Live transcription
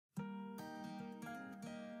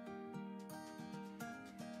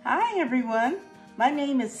Hi everyone, my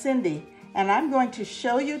name is Cindy and I'm going to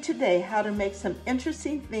show you today how to make some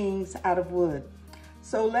interesting things out of wood.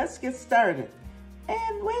 So let's get started.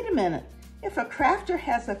 And wait a minute, if a crafter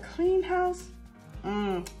has a clean house,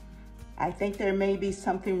 I think there may be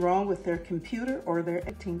something wrong with their computer or their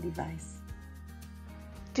editing device.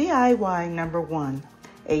 DIY number 1,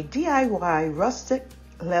 a DIY rustic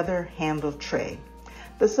leather handle tray.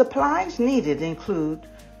 The supplies needed include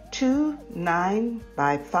 2 9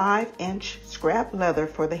 by 5 inch scrap leather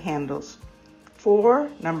for the handles, 4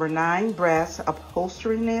 number 9 brass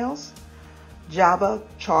upholstery nails, Java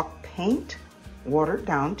chalk paint, watered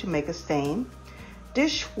down to make a stain,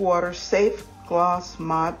 dishwater safe gloss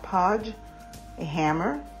Mod Podge, a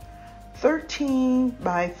hammer, 13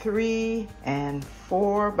 by 3 and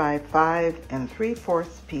 4 by 5 and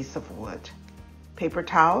 3/4 piece of wood, paper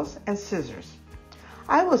towels, and scissors.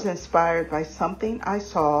 I was inspired by something I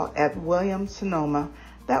saw at Williams Sonoma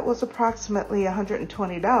that was approximately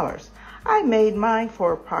 $120. I made mine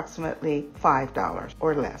for approximately $5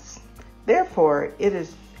 or less. Therefore, it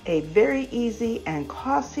is a very easy and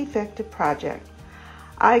cost-effective project.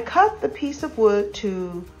 I cut the piece of wood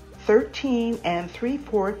to 13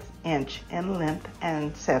 3/4 inch in length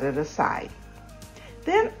and set it aside.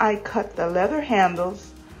 Then I cut the leather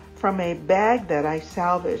handles from a bag that I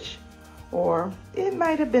salvaged, or it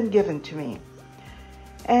might have been given to me.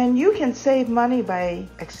 And you can save money by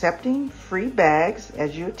accepting free bags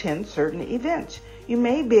as you attend certain events. You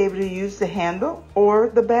may be able to use the handle or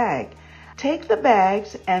the bag. Take the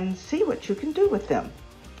bags and see what you can do with them.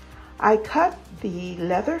 I cut the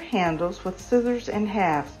leather handles with scissors in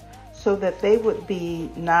halves so that they would be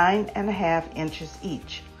 9.5 inches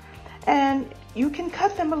each. And you can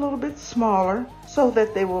cut them a little bit smaller so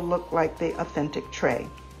that they will look like the authentic tray.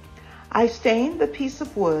 I stained the piece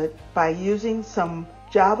of wood by using some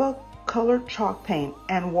Java colored chalk paint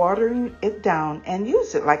and watering it down and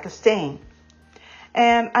use it like a stain.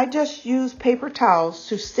 And I just used paper towels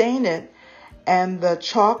to stain it, and the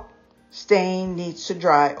chalk stain needs to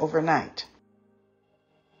dry overnight.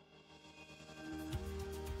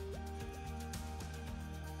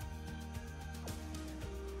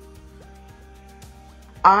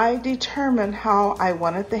 I determined how I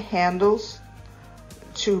wanted the handles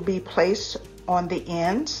to be placed on the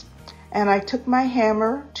ends, and I took my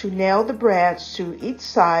hammer to nail the brads to each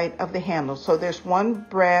side of the handle. So there's one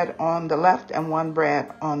brad on the left and one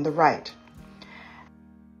brad on the right.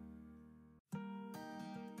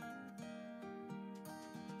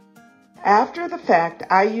 After the fact,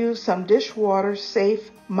 I used some dishwater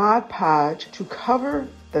safe Mod Podge to cover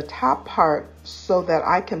the top part so that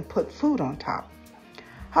I can put food on top.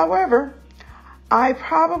 However, I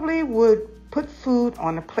probably would put food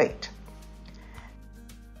on a plate.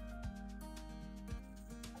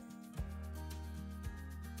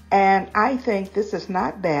 And I think this is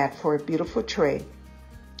not bad for a beautiful tray.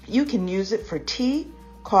 You can use it for tea,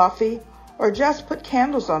 coffee, or just put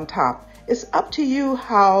candles on top. It's up to you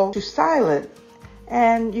how to style it,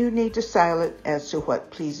 and you need to style it as to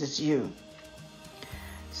what pleases you.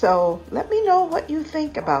 So let me know what you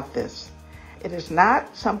think about this. It is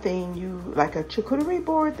not something like a charcuterie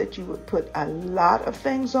board that you would put a lot of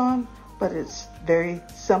things on, but it's very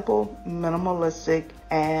simple, minimalistic,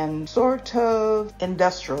 and sort of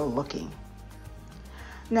industrial looking.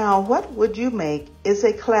 Now, What Would You Make is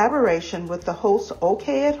a collaboration with the host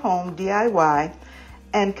OK at Home DIY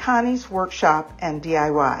and Connie's Workshop and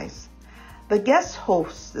DIYs. The guest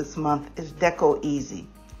host this month is Decor Easy.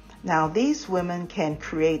 Now, these women can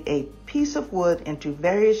create a piece of wood into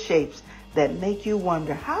various shapes that make you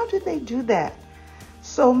wonder, how did they do that?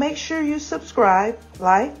 So make sure you subscribe,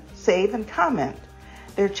 like, save, and comment.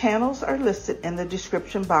 Their channels are listed in the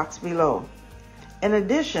description box below. In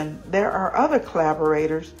addition, there are other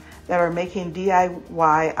collaborators that are making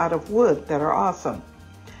DIY out of wood that are awesome.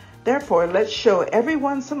 Therefore, let's show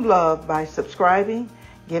everyone some love by subscribing,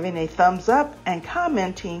 giving a thumbs up, and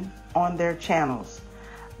commenting on their channels.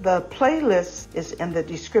 The playlist is in the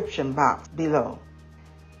description box below.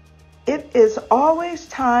 It is always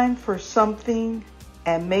time for something,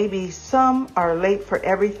 and maybe some are late for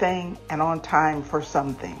everything and on time for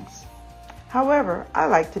some things. However, I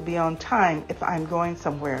like to be on time if I'm going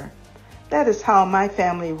somewhere. That is how my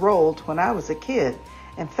family rolled when I was a kid.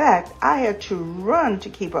 In fact, I had to run to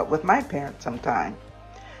keep up with my parents sometime.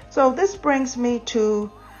 So this brings me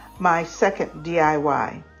to my second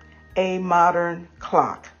DIY, a modern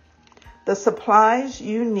clock. The supplies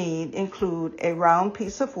you need include a round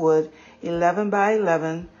piece of wood, 11 by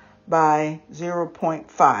 11 by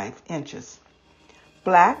 0.5 inches,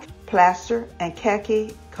 black plaster and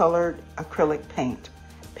khaki colored acrylic paint,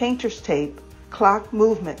 painter's tape, clock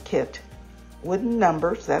movement kit, wooden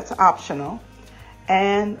numbers, that's optional,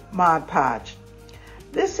 and Mod Podge.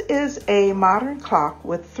 This is a modern clock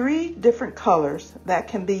with 3 different colors that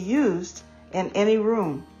can be used in any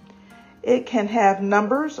room. It can have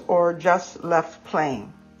numbers or just left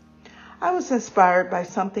plain. I was inspired by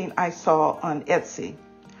something I saw on Etsy.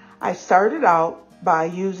 I started out by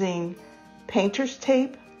using painter's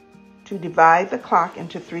tape to divide the clock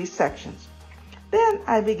into 3 sections. Then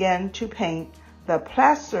I began to paint the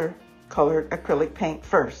plaster colored acrylic paint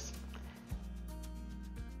first,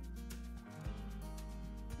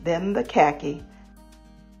 then the khaki,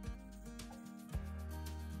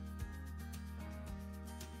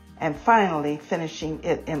 and finally finishing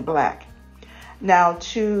it in black. Now,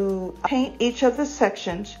 to paint each of the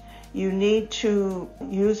sections, you need to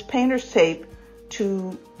use painter's tape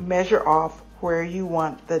to measure off where you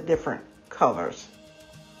want the different colors.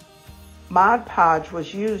 Mod Podge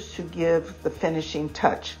was used to give the finishing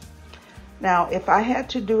touch. Now, if I had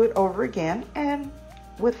to do it over again, and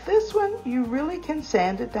with this one, you really can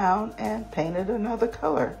sand it down and paint it another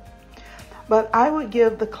color. But I would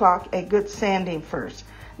give the clock a good sanding first.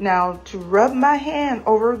 Now, to rub my hand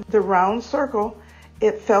over the round circle,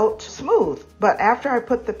 it felt smooth. But after I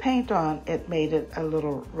put the paint on, it made it a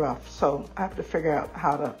little rough. So I have to figure out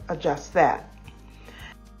how to adjust that.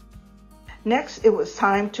 Next, it was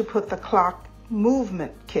time to put the clock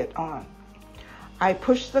movement kit on. I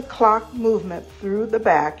pushed the clock movement through the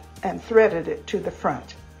back and threaded it to the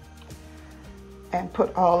front and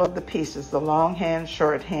put all of the pieces, the long hand,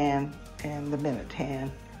 short hand, and the minute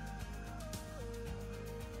hand.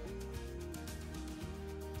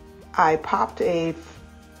 I popped a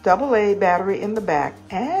AA battery in the back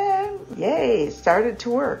and yay, it started to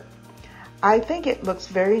work. I think it looks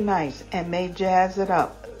very nice and may jazz it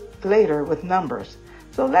up later with numbers.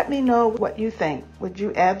 So let me know what you think. Would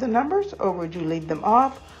you add the numbers or would you leave them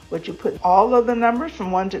off? Would you put all of the numbers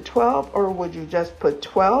from 1 to 12 or would you just put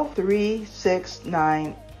 12, 3, 6,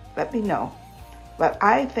 9? Let me know. But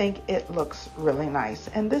I think it looks really nice.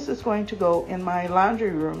 And this is going to go in my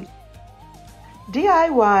laundry room.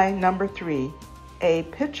 DIY number 3, a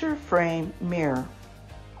picture frame mirror.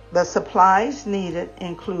 The supplies needed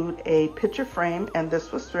include a picture frame, and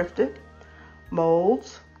this was thrifted,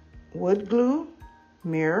 molds, wood glue,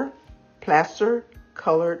 mirror, plaster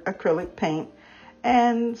colored acrylic paint,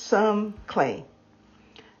 and some clay.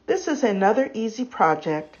 This is another easy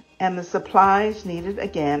project, and the supplies needed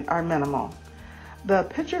again are minimal. The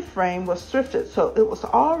picture frame was thrifted, so it was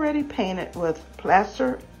already painted with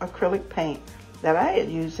plaster acrylic paint that I had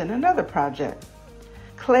used in another project.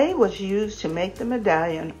 Clay was used to make the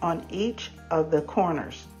medallion on each of the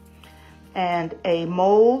corners, and a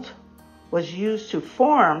mold was used to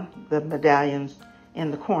form the medallions in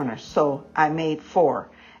the corners. So I made 4.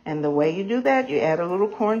 And the way you do that, you add a little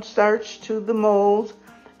cornstarch to the mold,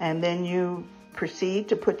 and then you proceed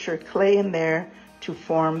to put your clay in there to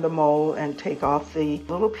form the mold and take off the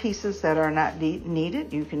little pieces that are not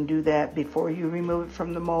needed. You can do that before you remove it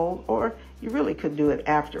from the mold, or you really could do it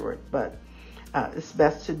afterward, but it's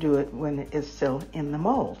best to do it when it is still in the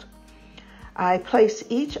mold. I placed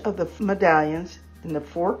each of the medallions in the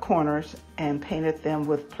 4 corners and painted them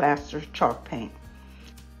with plaster chalk paint.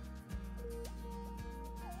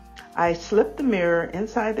 I slipped the mirror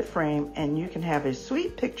inside the frame, and you can have a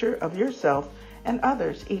sweet picture of yourself and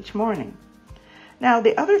others each morning. Now,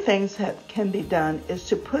 the other things that can be done is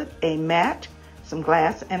to put a mat, some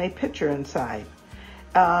glass, and a picture inside.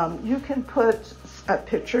 You can put a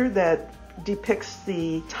picture that depicts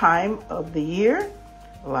the time of the year,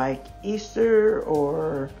 like Easter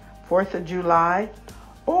or 4th of July,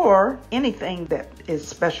 or anything that is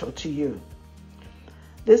special to you.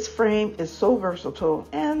 This frame is so versatile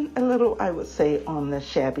and a little, I would say, on the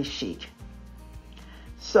shabby chic.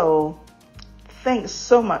 So, thanks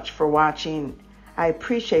so much for watching. I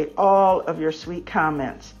appreciate all of your sweet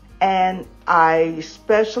comments. And I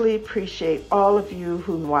especially appreciate all of you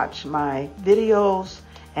who watch my videos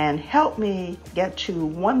and help me get to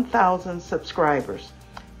 1,000 subscribers.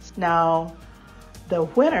 Now, the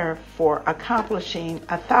winner for accomplishing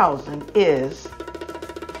 1,000 is,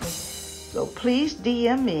 so please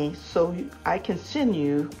DM me so I can send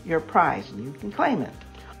you your prize and you can claim it.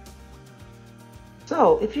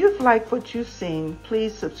 So if you've liked what you've seen,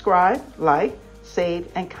 please subscribe, like, save,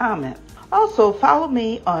 and comment. Also, follow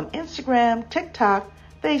me on Instagram, TikTok,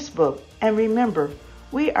 Facebook, and remember,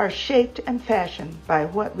 we are shaped and fashioned by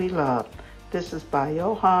what we love. This is by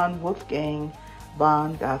Johann Wolfgang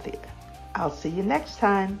von Goethe. I'll see you next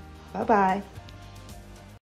time. Bye-bye.